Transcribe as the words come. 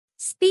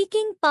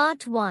Speaking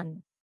Part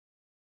 1.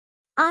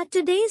 Our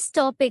today's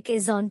topic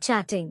is on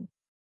chatting.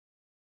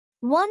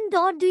 1.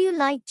 Do you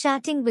like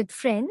chatting with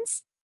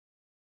friends?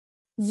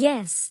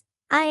 Yes,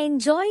 I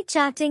enjoy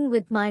chatting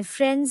with my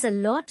friends a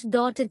lot.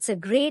 It's a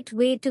great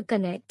way to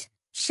connect,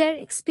 share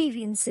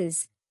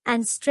experiences,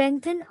 and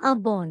strengthen our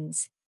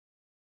bonds.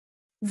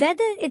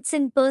 Whether it's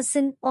in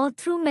person or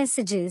through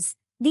messages,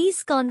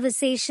 these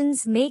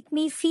conversations make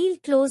me feel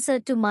closer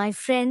to my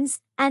friends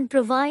and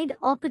provide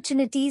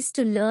opportunities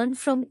to learn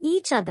from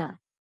each other.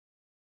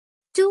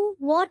 2.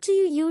 What do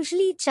you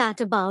usually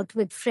chat about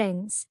with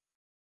friends?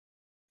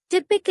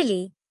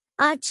 Typically,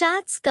 our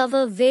chats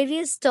cover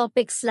various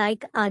topics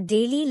like our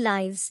daily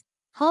lives,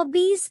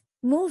 hobbies,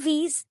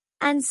 movies,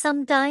 and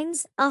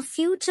sometimes our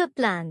future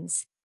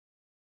plans.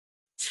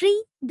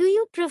 3. Do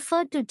you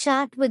prefer to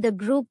chat with a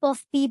group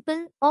of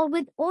people or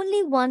with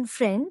only one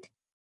friend?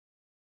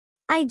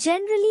 I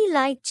generally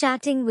like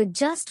chatting with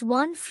just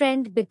one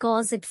friend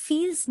because it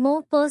feels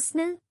more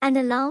personal and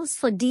allows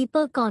for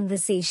deeper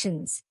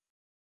conversations.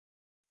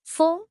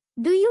 4.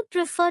 Do you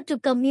prefer to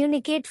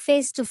communicate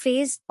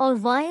face-to-face or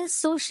via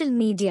social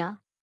media?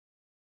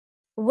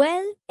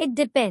 Well, it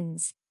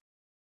depends.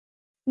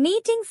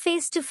 Meeting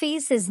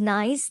face-to-face is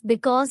nice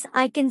because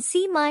I can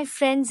see my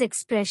friends'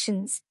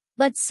 expressions,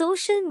 but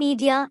social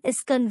media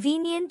is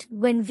convenient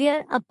when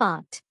we're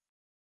apart.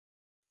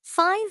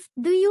 5.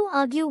 Do you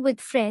argue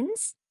with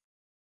friends?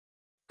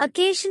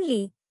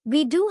 Occasionally,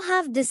 we do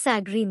have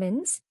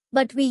disagreements,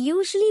 but we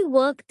usually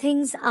work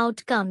things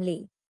out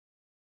calmly.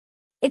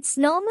 It's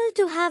normal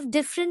to have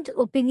different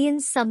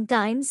opinions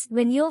sometimes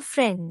when you're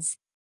friends.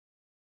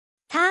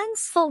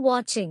 Thanks for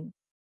watching.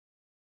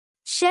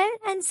 Share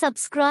and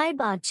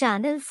subscribe our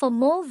channel for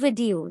more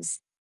videos.